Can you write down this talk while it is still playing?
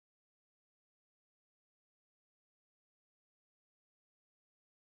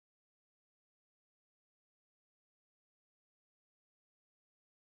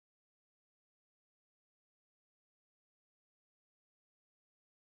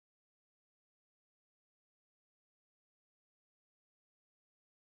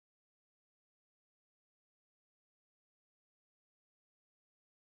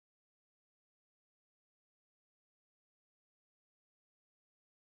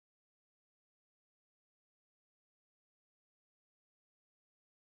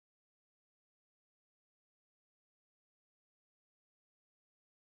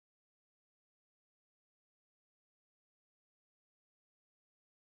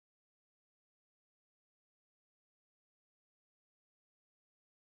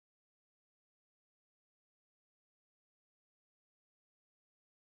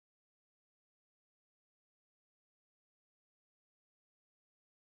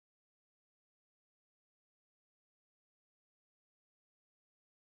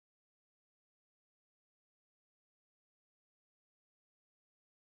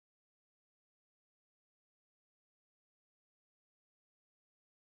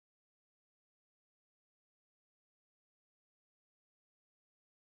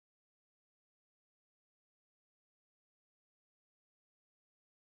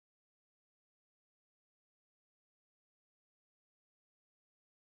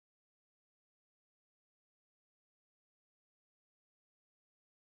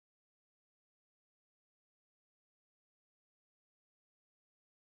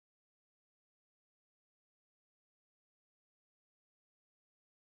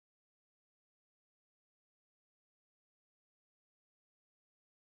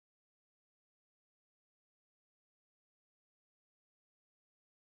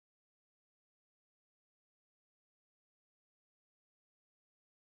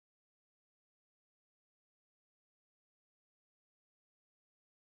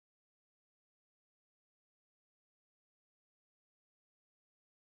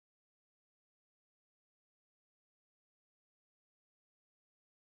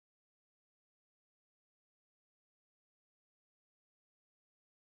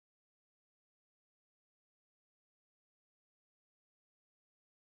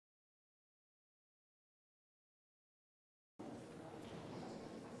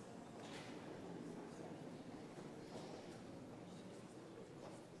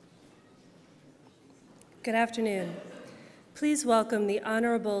Good afternoon. Please welcome the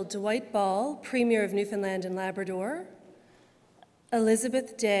Honourable Dwight Ball, Premier of Newfoundland and Labrador,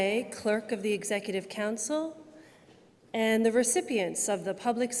 Elizabeth Day, Clerk of the Executive Council, and the recipients of the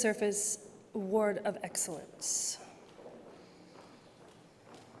Public Service Award of Excellence.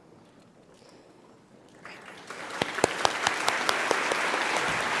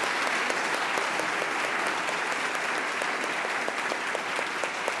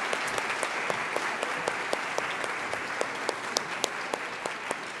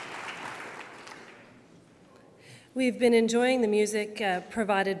 We've been enjoying the music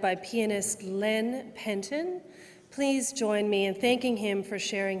provided by pianist Len Penton. Please join me in thanking him for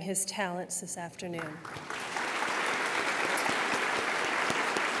sharing his talents this afternoon.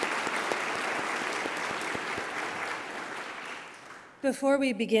 Before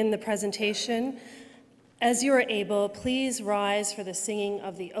we begin the presentation, as you are able, please rise for the singing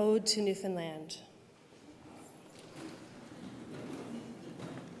of the Ode to Newfoundland.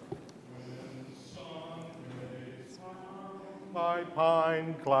 By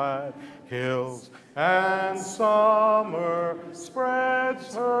pine-clad hills, and summer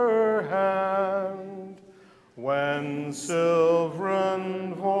spreads her hand. When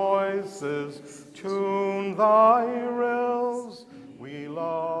silvern voices tune thy rills, we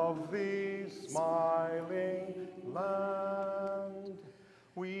love thee, smiling land.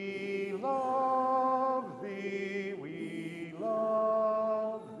 We love thee, we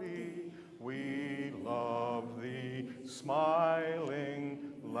love thee, we love thee, smiling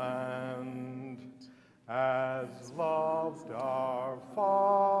land. As loved our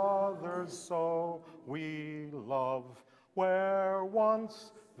fathers, so we love. Where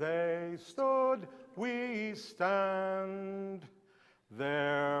once they stood, we stand.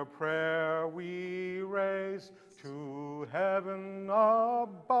 Their prayer we raise to heaven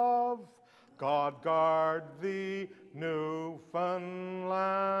above. God guard thee,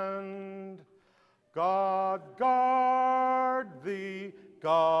 Newfoundland. God guard thee,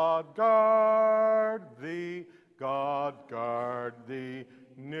 God guard thee, God guard thee,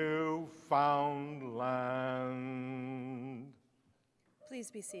 Newfoundland.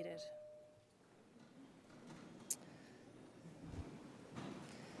 Please be seated.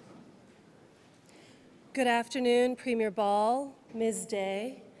 Good afternoon, Premier Ball, Ms.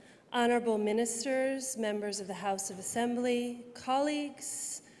 Day, honourable ministers, members of the House of Assembly,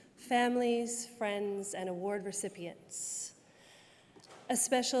 colleagues, families, friends, and award recipients. A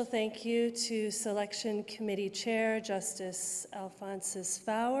special thank you to Selection Committee Chair, Justice Alphonsus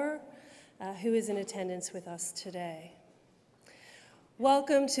Fowler, who is in attendance with us today.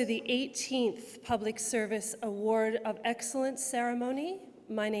 Welcome to the 18th Public Service Award of Excellence ceremony.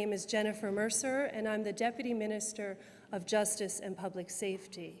 My name is Jennifer Mercer, and I'm the Deputy Minister of Justice and Public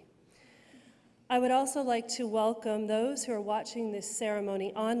Safety. I would also like to welcome those who are watching this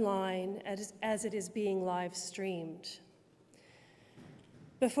ceremony online as it is being live streamed.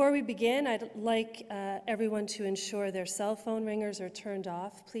 Before we begin, I'd like everyone to ensure their cell phone ringers are turned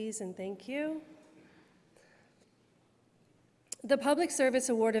off, please, and thank you. The Public Service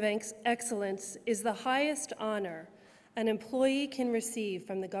Award of Excellence is the highest honor an employee can receive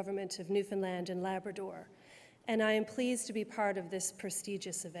from the Government of Newfoundland and Labrador, and I am pleased to be part of this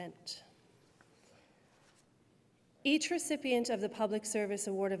prestigious event. Each recipient of the Public Service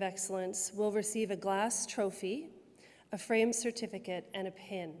Award of Excellence will receive a glass trophy, a framed certificate, and a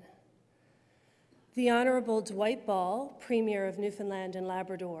pin. The Honourable Dwight Ball, Premier of Newfoundland and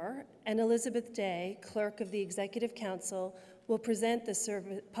Labrador, and Elizabeth Day, Clerk of the Executive Council, will present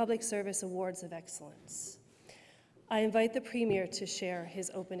the Public Service Awards of Excellence. I invite the Premier to share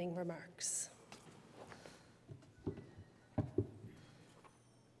his opening remarks.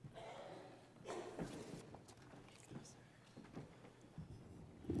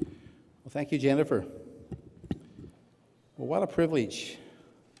 Well, thank you, Jennifer. Well, what a privilege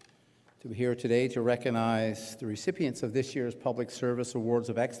to be here today to recognize the recipients of this year's Public Service Awards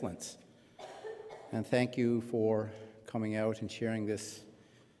of Excellence. And thank you for coming out and sharing this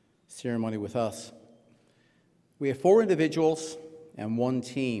ceremony with us. We have 4 individuals and 1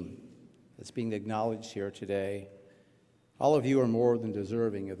 team that's being acknowledged here today. All of you are more than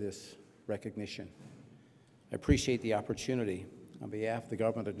deserving of this recognition. I appreciate the opportunity on behalf of the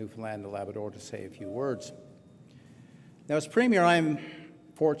Government of Newfoundland and Labrador to say a few words. Now, as Premier, I'm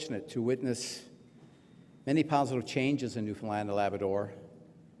fortunate to witness many positive changes in Newfoundland and Labrador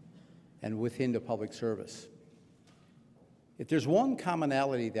and within the public service. If there's one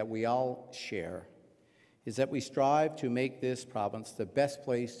commonality that we all share, is that we strive to make this province the best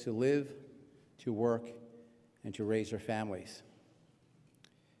place to live, to work, and to raise our families.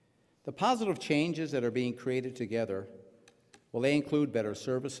 The positive changes that are being created together, well, they include better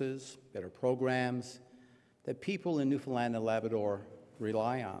services, better programs that people in Newfoundland and Labrador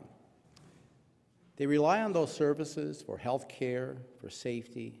rely on. They rely on those services for health care, for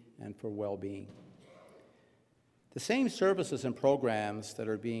safety, and for well-being. The same services and programs that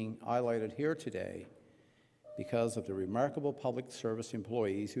are being highlighted here today because of the remarkable public service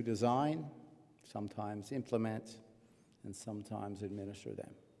employees who design, sometimes implement, and sometimes administer them.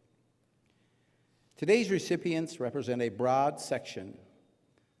 Today's recipients represent a broad section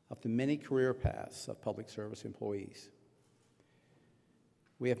of the many career paths of public service employees.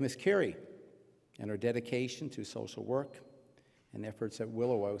 We have Ms. Carey and her dedication to social work and efforts at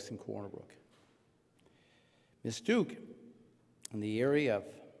Willow House in Corner Brook. Ms. Duke in the area of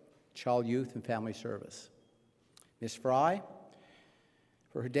child, youth, and family service. Ms. Fry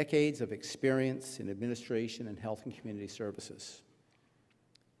for her decades of experience in administration and health and community services.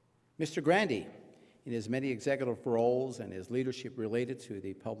 Mr. Grandy in his many executive roles and his leadership related to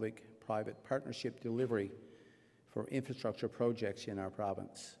the public-private partnership delivery for infrastructure projects in our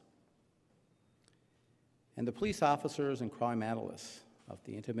province. And the police officers and crime analysts of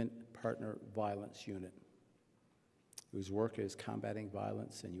the Intimate Partner Violence Unit, whose work is combating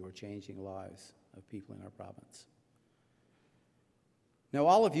violence, and you are changing lives of people in our province. Now,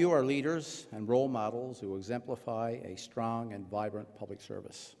 all of you are leaders and role models who exemplify a strong and vibrant public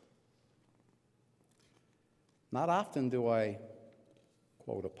service. Not often do I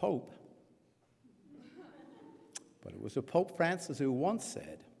quote a pope, but it was a Pope Francis who once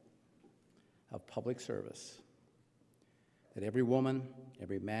said of public service that every woman,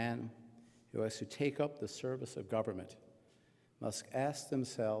 every man who has to take up the service of government must ask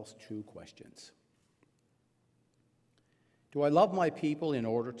themselves two questions. Do I love my people in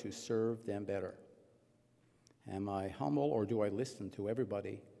order to serve them better? Am I humble, or do I listen to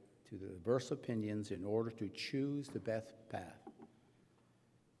everybody, to the diverse opinions, in order to choose the best path?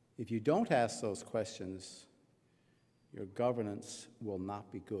 If you don't ask those questions, your governance will not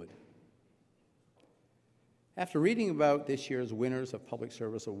be good. After reading about this year's winners of Public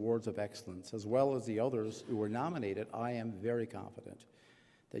Service Awards of Excellence, as well as the others who were nominated, I am very confident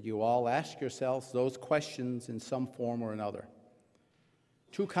that you all ask yourselves those questions in some form or another.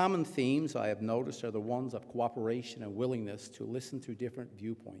 Two common themes I have noticed are the ones of cooperation and willingness to listen to different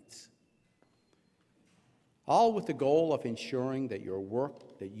viewpoints, all with the goal of ensuring that your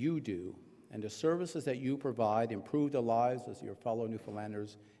work that you do and the services that you provide improve the lives of your fellow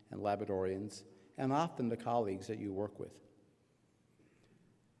Newfoundlanders and Labradorians, and often the colleagues that you work with.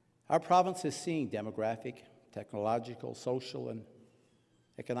 Our province is seeing demographic, technological, social, and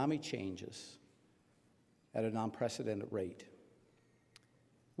economic changes at an unprecedented rate.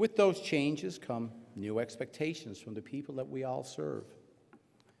 With those changes come new expectations from the people that we all serve.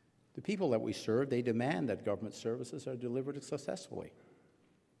 The people that we serve, they demand that government services are delivered successfully.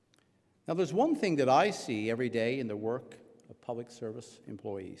 Now, there's one thing that I see every day in the work of public service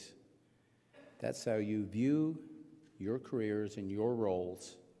employees. That's how you view your careers and your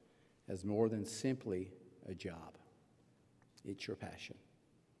roles as more than simply a job. It's your passion.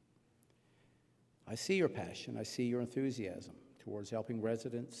 I see your passion. I see your enthusiasm towards helping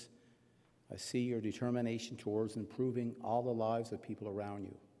residents. I see your determination towards improving all the lives of people around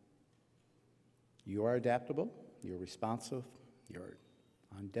you. You are adaptable, you're responsive, you're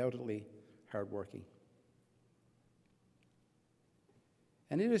undoubtedly hardworking.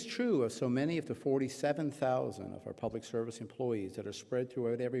 And it is true of so many of the 47,000 of our public service employees that are spread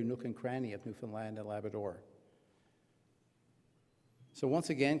throughout every nook and cranny of Newfoundland and Labrador. So once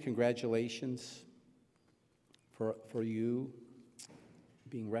again, congratulations for you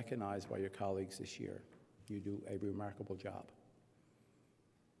being recognized by your colleagues this year. You do a remarkable job.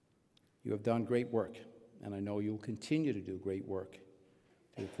 You have done great work, and I know you'll continue to do great work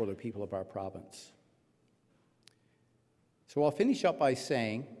for the people of our province. So I'll finish up by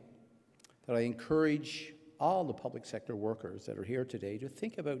saying that I encourage all the public sector workers that are here today to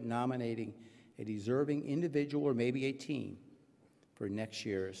think about nominating a deserving individual or maybe a team for next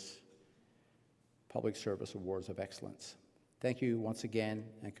year's Public Service Awards of Excellence. Thank you once again,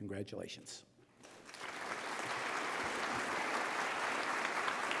 and congratulations.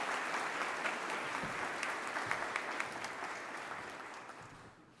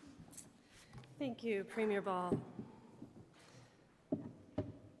 Thank you, Premier Ball.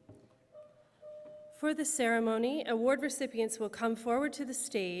 For the ceremony, award recipients will come forward to the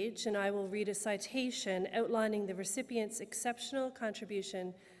stage, and I will read a citation outlining the recipient's exceptional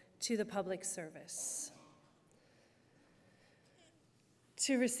contribution to the public service.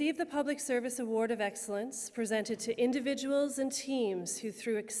 To receive the Public Service Award of Excellence presented to individuals and teams who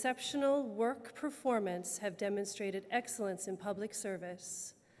through exceptional work performance have demonstrated excellence in public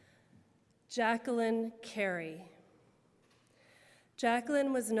service. Jacqueline Carey.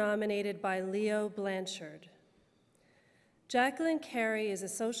 Jacqueline was nominated by Leo Blanchard. Jacqueline Carey is a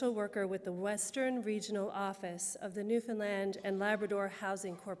social worker with the Western Regional Office of the Newfoundland and Labrador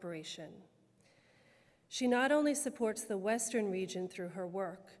Housing Corporation. She not only supports the Western region through her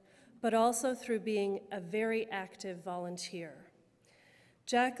work, but also through being a very active volunteer.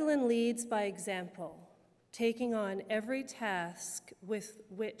 Jacqueline leads by example, taking on every task with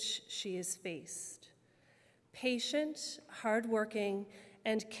which she is faced. Patient, hardworking,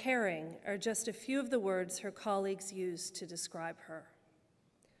 and caring are just a few of the words her colleagues use to describe her.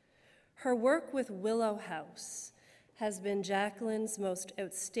 Her work with Willow House has been Jacqueline's most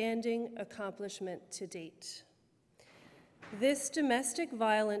outstanding accomplishment to date. This domestic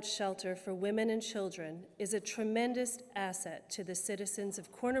violence shelter for women and children is a tremendous asset to the citizens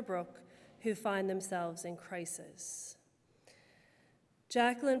of Corner Brook who find themselves in crisis.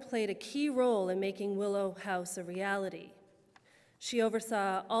 Jacqueline played a key role in making Willow House a reality. She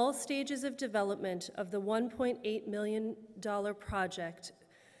oversaw all stages of development of the $1.8 million project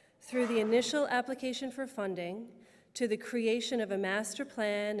through the initial application for funding, to the creation of a master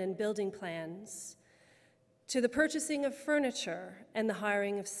plan and building plans, to the purchasing of furniture and the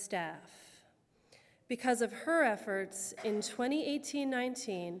hiring of staff. Because of her efforts, in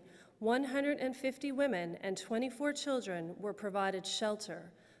 2018-19, 150 women and 24 children were provided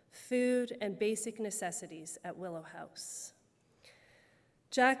shelter, food, and basic necessities at Willow House.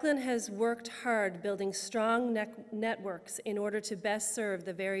 Jacqueline has worked hard building strong networks in order to best serve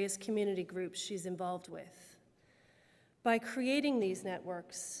the various community groups she's involved with. By creating these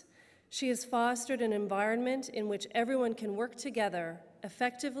networks, she has fostered an environment in which everyone can work together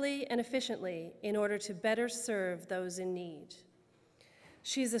effectively and efficiently in order to better serve those in need.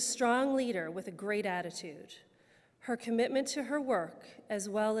 She's a strong leader with a great attitude. Her commitment to her work, as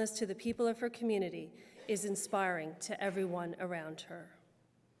well as to the people of her community, is inspiring to everyone around her.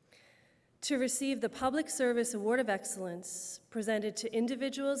 To receive the Public Service Award of Excellence presented to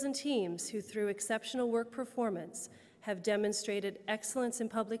individuals and teams who, through exceptional work performance, have demonstrated excellence in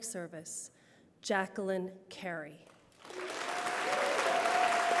public service, Jacqueline Carey.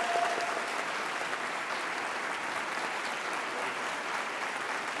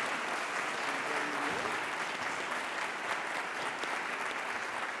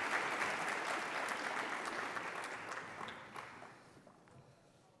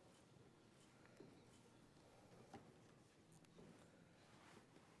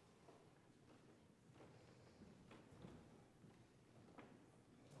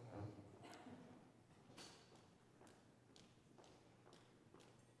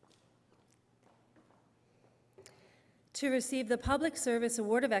 To receive the Public Service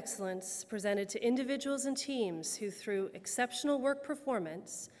Award of Excellence presented to individuals and teams who, through exceptional work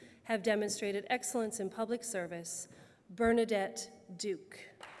performance, have demonstrated excellence in public service, Bernadette Duke.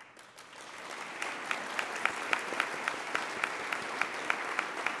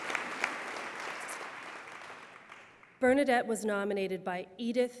 Bernadette was nominated by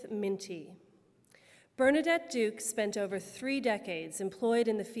Edith Minty. Bernadette Duke spent over 3 decades employed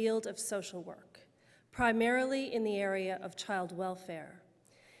in the field of social work, primarily in the area of child welfare.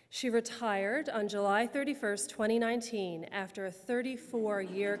 She retired on July 31st, 2019, after a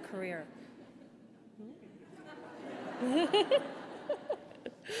 34-year career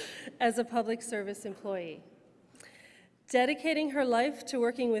as a public service employee, dedicating her life to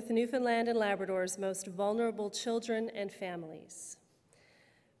working with Newfoundland and Labrador's most vulnerable children and families.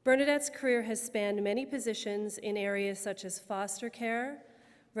 Bernadette's career has spanned many positions in areas such as foster care,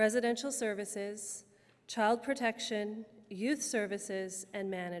 residential services, child protection, youth services,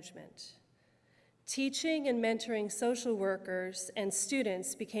 and management. Teaching and mentoring social workers and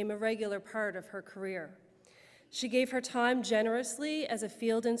students became a regular part of her career. She gave her time generously as a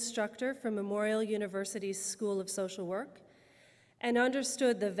field instructor for Memorial University's School of Social Work and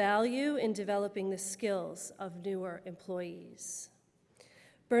understood the value in developing the skills of newer employees.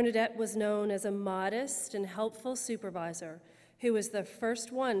 Bernadette was known as a modest and helpful supervisor who was the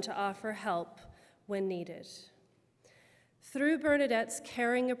first one to offer help when needed. Through Bernadette's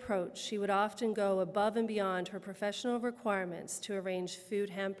caring approach, she would often go above and beyond her professional requirements to arrange food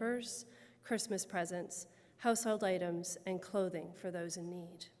hampers, Christmas presents, household items, and clothing for those in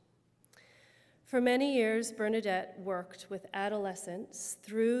need. For many years, Bernadette worked with adolescents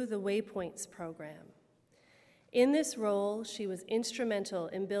through the Waypoints program. In this role, she was instrumental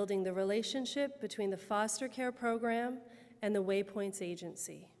in building the relationship between the foster care program and the Waypoints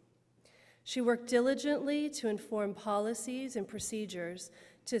Agency. She worked diligently to inform policies and procedures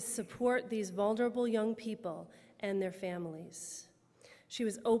to support these vulnerable young people and their families. She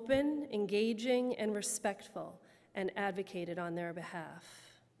was open, engaging, and respectful, and advocated on their behalf.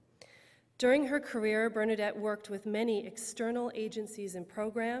 During her career, Bernadette worked with many external agencies and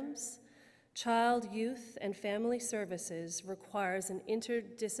programs. Child, youth, and family services requires an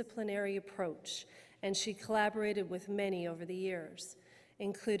interdisciplinary approach, and she collaborated with many over the years,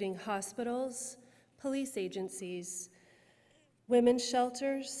 including hospitals, police agencies, women's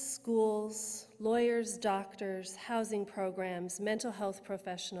shelters, schools, lawyers, doctors, housing programs, mental health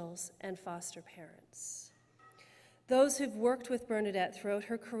professionals, and foster parents. Those who've worked with Bernadette throughout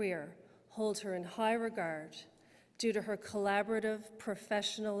her career hold her in high regard due to her collaborative,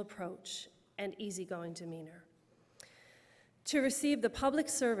 professional approach and easygoing demeanor. To receive the Public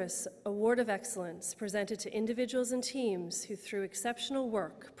Service Award of Excellence presented to individuals and teams who through exceptional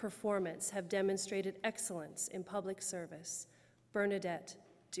work, performance, have demonstrated excellence in public service, Bernadette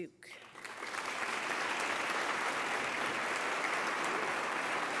Duke.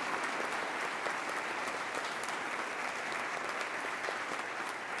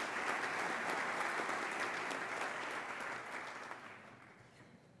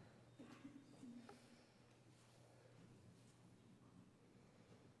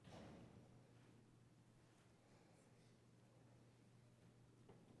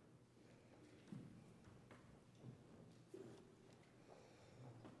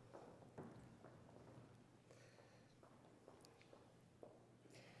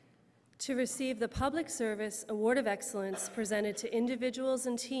 To receive the Public Service Award of Excellence presented to individuals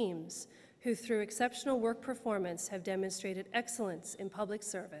and teams who through exceptional work performance have demonstrated excellence in public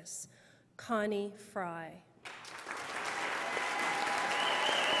service, Connie Fry.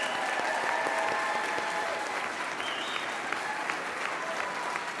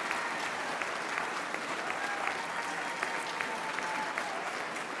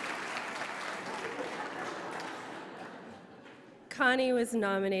 Connie was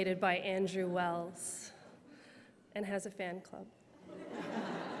nominated by Andrew Wells and has a fan club.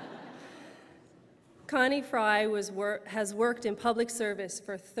 Connie Fry has worked in public service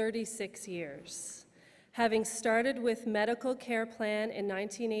for 36 years, having started with Medical Care Plan in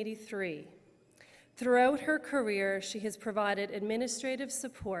 1983. Throughout her career, she has provided administrative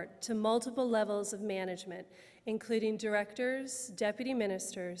support to multiple levels of management, including directors, deputy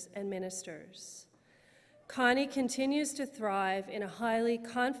ministers, and ministers. Connie continues to thrive in a highly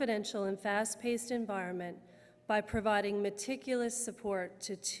confidential and fast-paced environment by providing meticulous support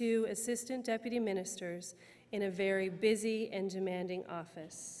to 2 assistant deputy ministers in a very busy and demanding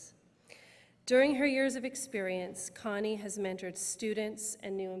office. During her years of experience, Connie has mentored students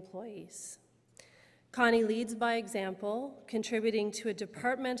and new employees. Connie leads by example, contributing to a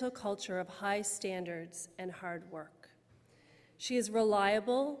departmental culture of high standards and hard work. She is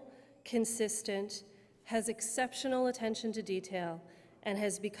reliable, consistent, has exceptional attention to detail, and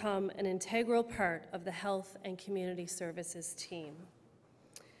has become an integral part of the Health and Community Services team.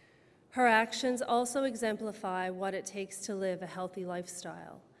 Her actions also exemplify what it takes to live a healthy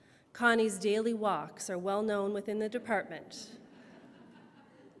lifestyle. Connie's daily walks are well known within the department,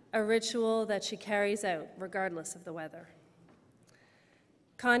 a ritual that she carries out regardless of the weather.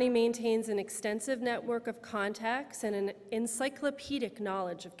 Connie maintains an extensive network of contacts and an encyclopedic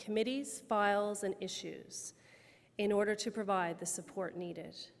knowledge of committees, files, and issues in order to provide the support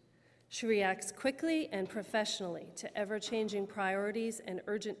needed. She reacts quickly and professionally to ever-changing priorities and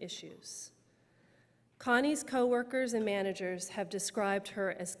urgent issues. Connie's coworkers and managers have described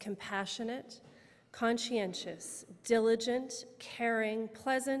her as compassionate, conscientious, diligent, caring,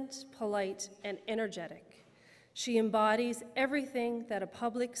 pleasant, polite, and energetic. She embodies everything that a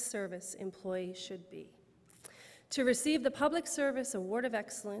public service employee should be. To receive the Public Service Award of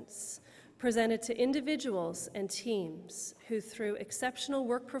Excellence presented to individuals and teams who through exceptional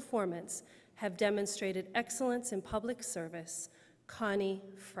work performance have demonstrated excellence in public service, Connie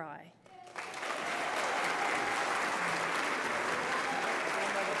Fry.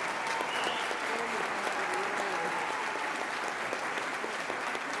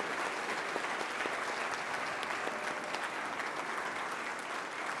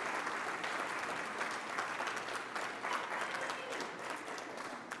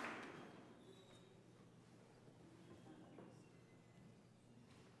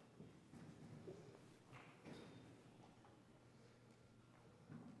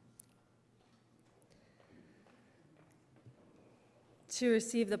 To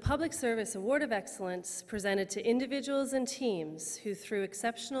receive the Public Service Award of Excellence presented to individuals and teams who through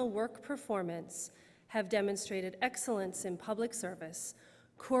exceptional work performance have demonstrated excellence in public service,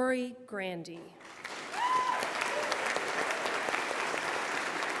 Corey Grandy.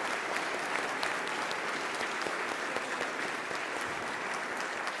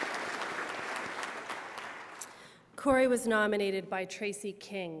 Corey was nominated by Tracy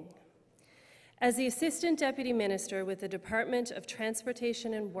King. As the Assistant Deputy Minister with the Department of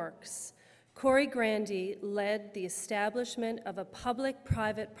Transportation and Works, Corey Grandy led the establishment of a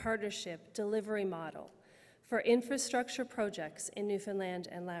public-private partnership delivery model for infrastructure projects in Newfoundland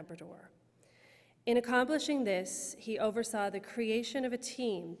and Labrador. In accomplishing this, he oversaw the creation of a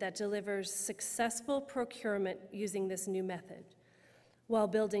team that delivers successful procurement using this new method, while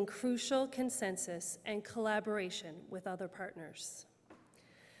building crucial consensus and collaboration with other partners.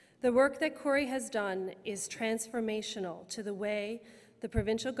 The work that Corey has done is transformational to the way the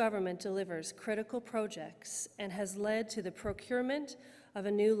provincial government delivers critical projects and has led to the procurement of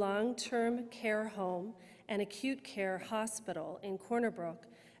a new long-term care home and acute care hospital in Corner Brook,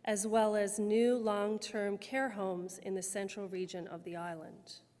 as well as new long-term care homes in the central region of the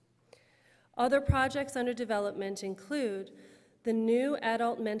island. Other projects under development include the new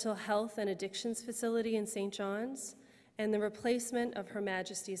adult mental health and addictions facility in St. John's, and the replacement of Her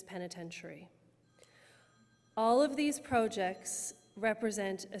Majesty's Penitentiary. All of these projects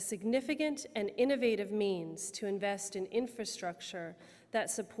represent a significant and innovative means to invest in infrastructure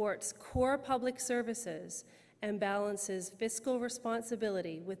that supports core public services and balances fiscal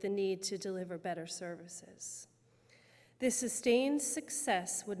responsibility with the need to deliver better services. This sustained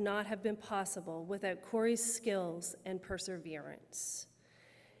success would not have been possible without Corey's skills and perseverance.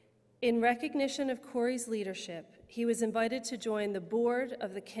 In recognition of Corey's leadership, he was invited to join the board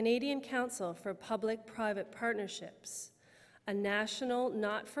of the Canadian Council for Public-Private Partnerships, a national,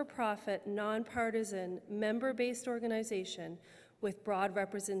 not-for-profit, nonpartisan, member-based organization with broad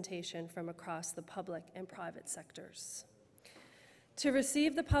representation from across the public and private sectors. To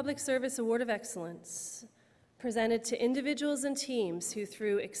receive the Public Service Award of Excellence, presented to individuals and teams who,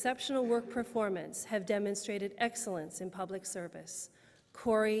 through exceptional work performance, have demonstrated excellence in public service,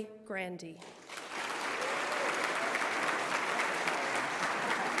 Corey Grandy.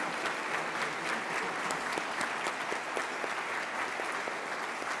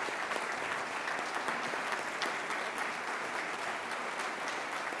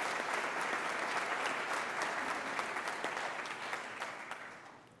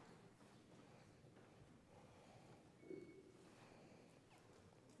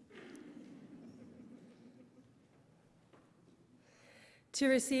 To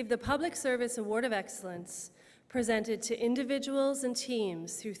receive the Public Service Award of Excellence, presented to individuals and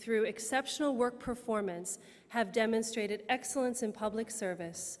teams who, through exceptional work performance, have demonstrated excellence in public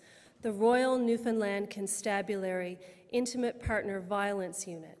service, the Royal Newfoundland Constabulary Intimate Partner Violence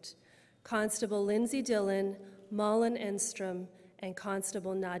Unit, Constable Lindsay Dillon, Malin Enstrom, and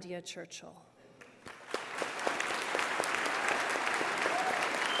Constable Nadia Churchill.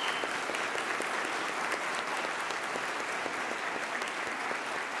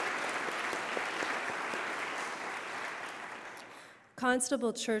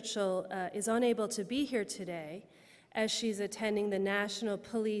 Constable Churchill is unable to be here today as she's attending the National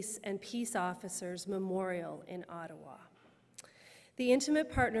Police and Peace Officers Memorial in Ottawa. The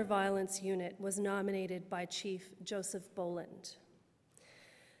Intimate Partner Violence Unit was nominated by Chief Joseph Boland.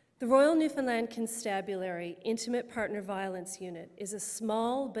 The Royal Newfoundland Constabulary Intimate Partner Violence Unit is a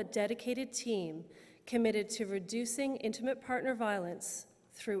small but dedicated team committed to reducing intimate partner violence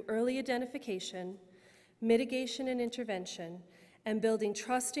through early identification, mitigation and intervention, and building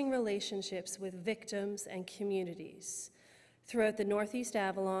trusting relationships with victims and communities throughout the Northeast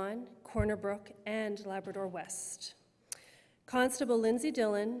Avalon, Corner Brook, and Labrador West. Constable Lindsay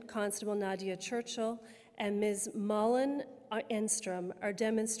Dillon, Constable Nadia Churchill, and Ms. Malin Enstrom are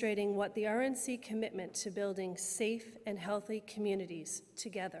demonstrating what the RNC commitment to building safe and healthy communities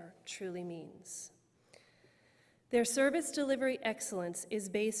together truly means. Their service delivery excellence is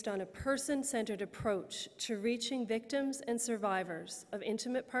based on a person-centered approach to reaching victims and survivors of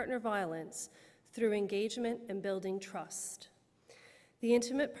intimate partner violence through engagement and building trust. The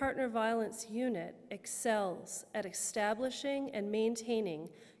Intimate Partner Violence Unit excels at establishing and maintaining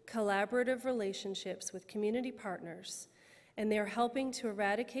collaborative relationships with community partners, and they are helping to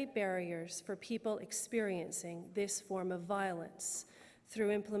eradicate barriers for people experiencing this form of violence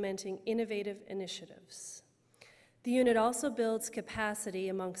through implementing innovative initiatives. The unit also builds capacity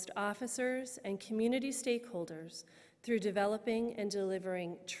amongst officers and community stakeholders through developing and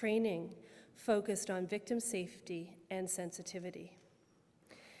delivering training focused on victim safety and sensitivity.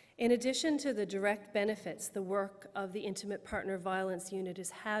 In addition to the direct benefits the work of the Intimate Partner Violence Unit is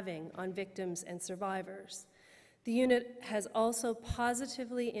having on victims and survivors, the unit has also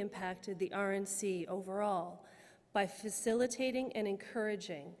positively impacted the RNC overall by facilitating and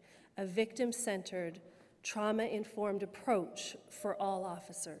encouraging a victim-centered, trauma-informed approach for all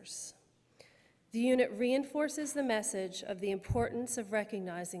officers. The unit reinforces the message of the importance of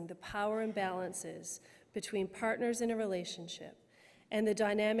recognizing the power imbalances between partners in a relationship and the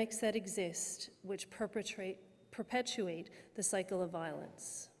dynamics that exist which perpetuate the cycle of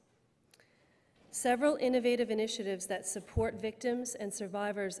violence. Several innovative initiatives that support victims and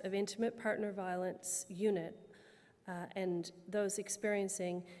survivors of intimate partner violence unit and those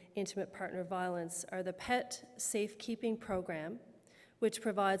experiencing intimate partner violence are the Pet Safekeeping Program, which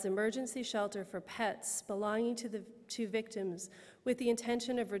provides emergency shelter for pets belonging to victims with the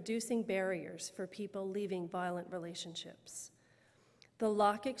intention of reducing barriers for people leaving violent relationships. The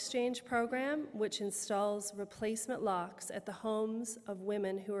Lock Exchange Program, which installs replacement locks at the homes of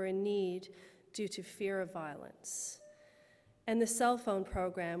women who are in need due to fear of violence. And the Cell Phone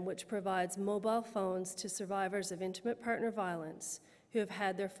Program, which provides mobile phones to survivors of intimate partner violence who have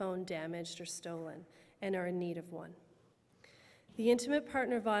had their phone damaged or stolen and are in need of one. The Intimate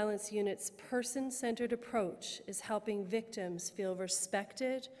Partner Violence Unit's person-centered approach is helping victims feel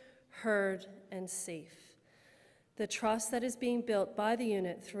respected, heard, and safe. The trust that is being built by the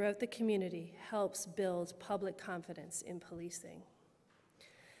unit throughout the community helps build public confidence in policing.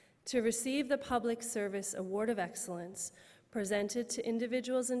 To receive the Public Service Award of Excellence, presented to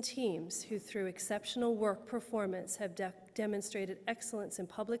individuals and teams who through exceptional work performance have demonstrated excellence in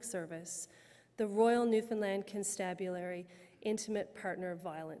public service, the Royal Newfoundland Constabulary Intimate Partner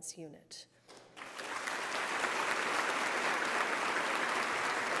Violence Unit.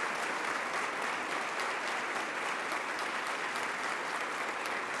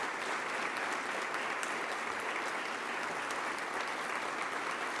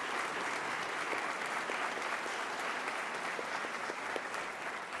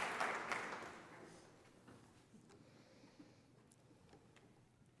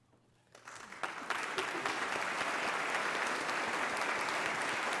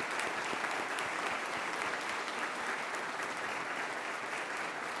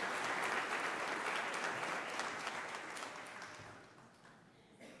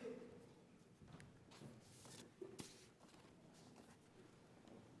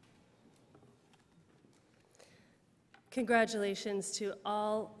 Congratulations to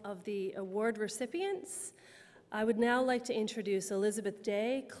all of the award recipients. I would now like to introduce Elizabeth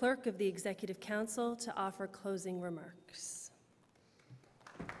Day, Clerk of the Executive Council, to offer closing remarks.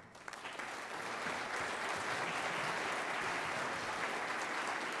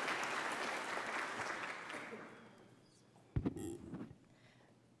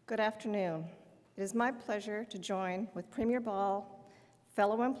 Good afternoon. It is my pleasure to join with Premier Ball,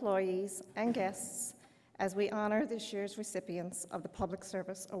 fellow employees, and guests as we honor this year's recipients of the Public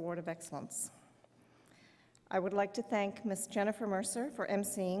Service Award of Excellence. I would like to thank Ms. Jennifer Mercer for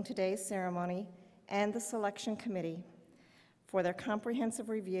emceeing today's ceremony and the selection committee for their comprehensive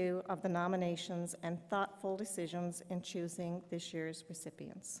review of the nominations and thoughtful decisions in choosing this year's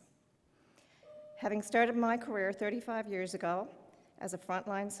recipients. Having started my career 35 years ago as a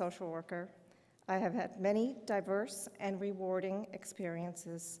frontline social worker, I have had many diverse and rewarding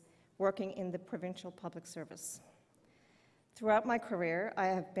experiences working in the provincial public service. Throughout my career, I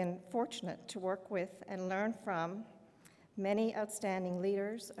have been fortunate to work with and learn from many outstanding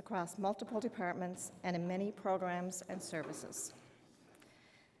leaders across multiple departments and in many programs and services.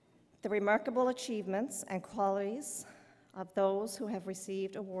 The remarkable achievements and qualities of those who have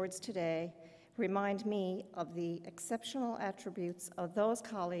received awards today remind me of the exceptional attributes of those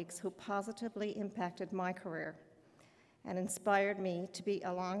colleagues who positively impacted my career and inspired me to be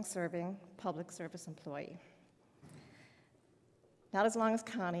a long-serving public service employee. Not as long as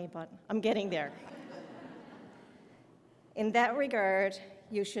Connie, but I'm getting there. In that regard,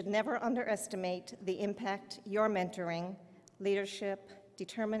 you should never underestimate the impact your mentoring, leadership,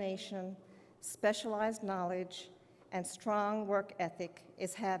 determination, specialized knowledge, and strong work ethic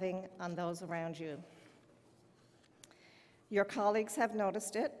is having on those around you. Your colleagues have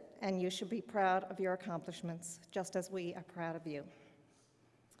noticed it, and you should be proud of your accomplishments, just as we are proud of you.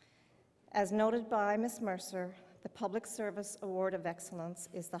 As noted by Ms. Mercer, the Public Service Award of Excellence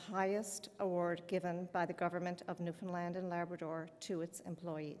is the highest award given by the Government of Newfoundland and Labrador to its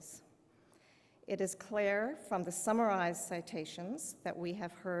employees. It is clear from the summarized citations that we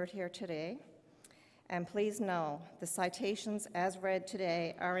have heard here today, and please know the citations as read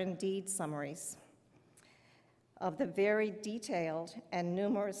today are indeed summaries. of the very detailed and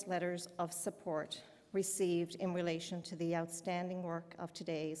numerous letters of support received in relation to the outstanding work of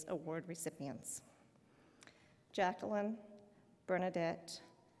today's award recipients. Jacqueline, Bernadette,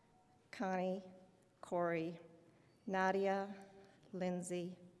 Connie, Corey, Nadia,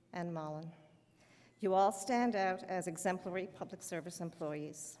 Lindsay, and Mullen. You all stand out as exemplary public service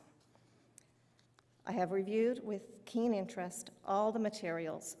employees. I have reviewed with keen interest all the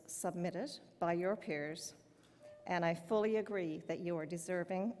materials submitted by your peers, and I fully agree that you are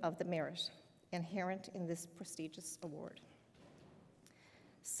deserving of the merit inherent in this prestigious award.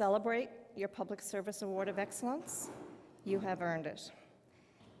 Celebrate your Public Service Award of Excellence. You have earned it.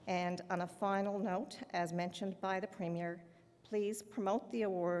 And on a final note, as mentioned by the Premier, please promote the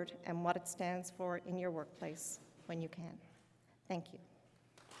award and what it stands for in your workplace when you can. Thank you.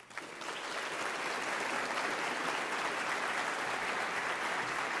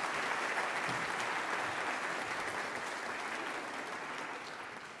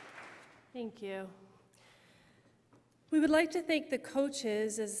 Thank you. We would like to thank the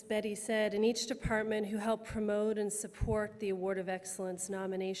coaches, as Betty said, in each department who help promote and support the Award of Excellence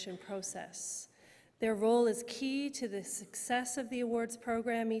nomination process. Their role is key to the success of the awards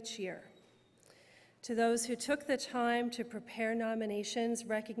program each year. To those who took the time to prepare nominations,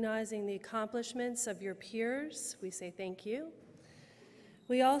 recognizing the accomplishments of your peers, we say thank you.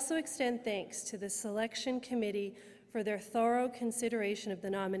 We also extend thanks to the selection committee for their thorough consideration of the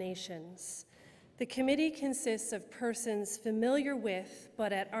nominations. The committee consists of persons familiar with,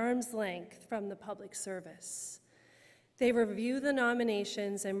 but at arm's length from the public service. They review the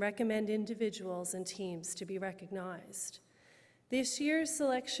nominations and recommend individuals and teams to be recognized. This year's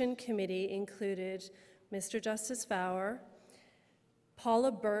selection committee included Mr. Justice Fowler,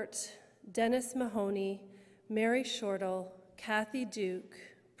 Paula Burt, Dennis Mahoney, Mary Shortle, Kathy Duke,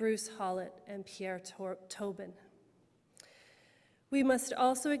 Bruce Hollett, and Pierre Tobin. We must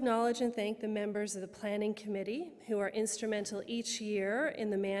also acknowledge and thank the members of the Planning Committee who are instrumental each year in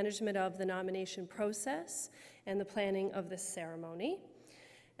the management of the nomination process and the planning of the ceremony,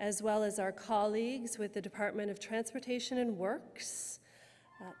 as well as our colleagues with the Department of Transportation and Works,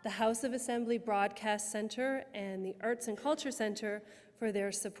 the House of Assembly Broadcast Center, and the Arts and Culture Center for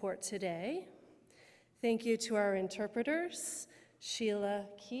their support today. Thank you to our interpreters, Sheila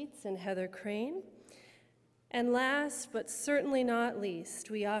Keats and Heather Crane. And last, but certainly not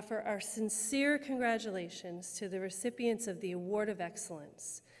least, we offer our sincere congratulations to the recipients of the Award of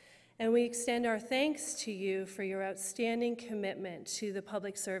Excellence. And we extend our thanks to you for your outstanding commitment to the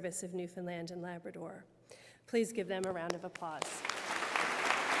public service of Newfoundland and Labrador. Please give them a round of applause.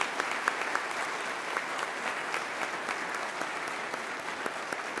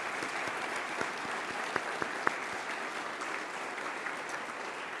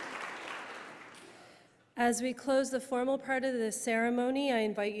 As we close the formal part of the ceremony, I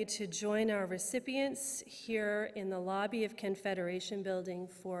invite you to join our recipients here in the lobby of Confederation Building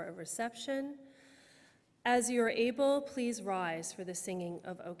for a reception. As you are able, please rise for the singing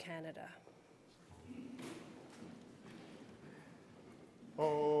of O Canada.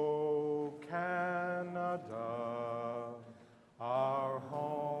 O Canada, our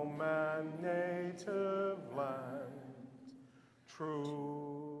home and native land,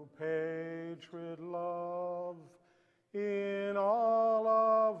 true patriot love in all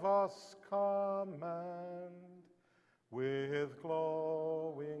of us command. With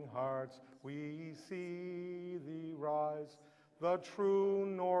glowing hearts we see thee rise, the true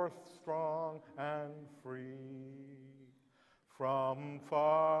north strong and free. From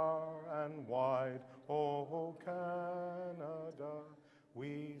far and wide, O Canada,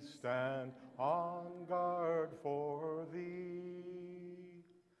 we stand on guard for thee.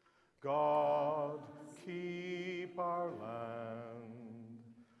 God, keep our land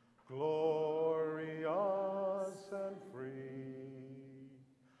glorious and free.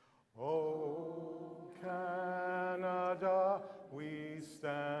 O Canada, we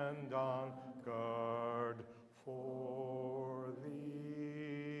stand on guard for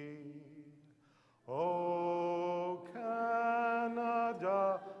thee. O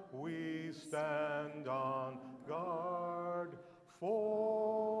Canada, we stand on guard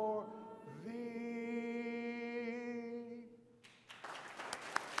for thee.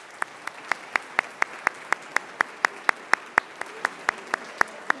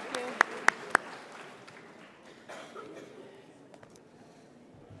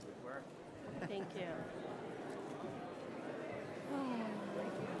 Thank you.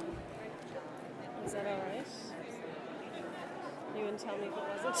 Is that all right? You wouldn't tell me if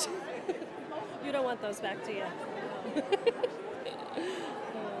it wasn't? You don't want those back, do you?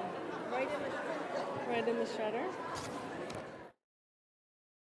 Right in the right in the shredder.